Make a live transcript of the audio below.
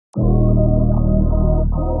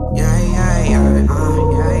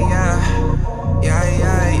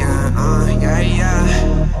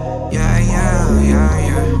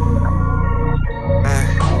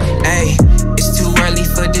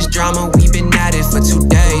it for 2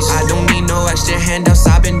 days. I don't need no extra handouts,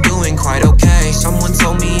 I've been doing quite okay. Someone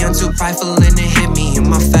told me I'm too prideful and it hit me in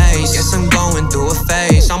my face. Guess I'm going through a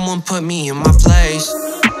phase, someone put me in my place.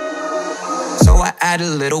 So I add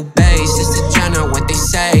a little bass, just to drown out what they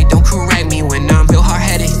say. Don't correct me when I'm real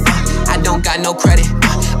hard-headed, I don't got no credit,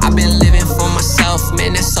 I've been living for myself,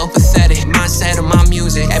 man, that's so pathetic. Mindset of my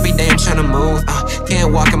music, every day I'm tryna move,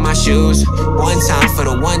 can't walk in my shoes. One time for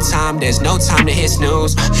the one time, there's no time to hit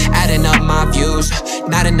snooze. Adding up my views,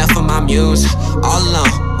 not enough of my muse. All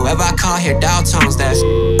alone, whoever I call here, dial tones, that's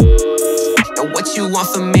what you want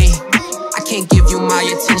from me. I can't give you my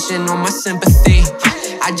attention or my sympathy.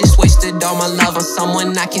 I just wasted all my love on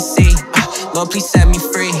someone I can see. Lord, please set me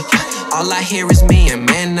free. All I hear is me, and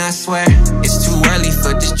man, I swear it's too early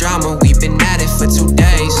for this drama. We've been at it for 2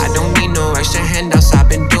 days. I don't need no extra handouts, I've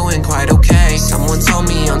been doing quite okay. Someone told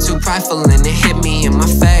me I'm too prideful and it hit me in my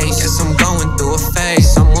face. Guess I'm going through a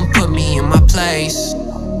phase, someone put me in my place.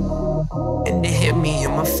 And it hit me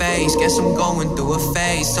in my face. Guess I'm going through a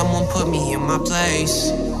phase, someone put me in my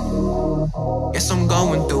place. Guess I'm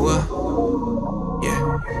going through a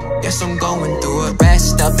guess I'm going through it.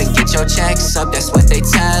 Rest up and get your checks up, that's what they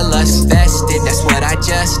tell us. Invested, that's what I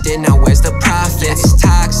just did, now where's the profit? It's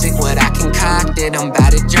toxic what I concocted, I'm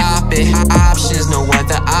about to drop it. Options, no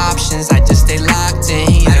other options, I just stay locked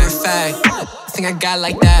in. Matter of fact, I think I got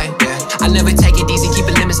like that, yeah. I never take it easy, keep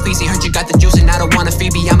it lemon squeezy. Heard you got the juice and I don't want a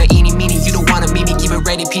freebie. I'm a eeny meeny, you don't wanna meet me. Keep it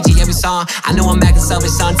rated PG every song. I know I'm acting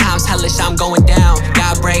selfish sometimes, hellish, I'm going down.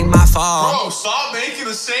 God break my fall. Bro, stop making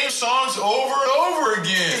the same songs over and over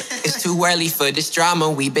again. It's too early for this drama,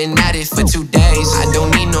 we've been at it for 2 days. I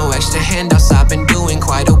don't need no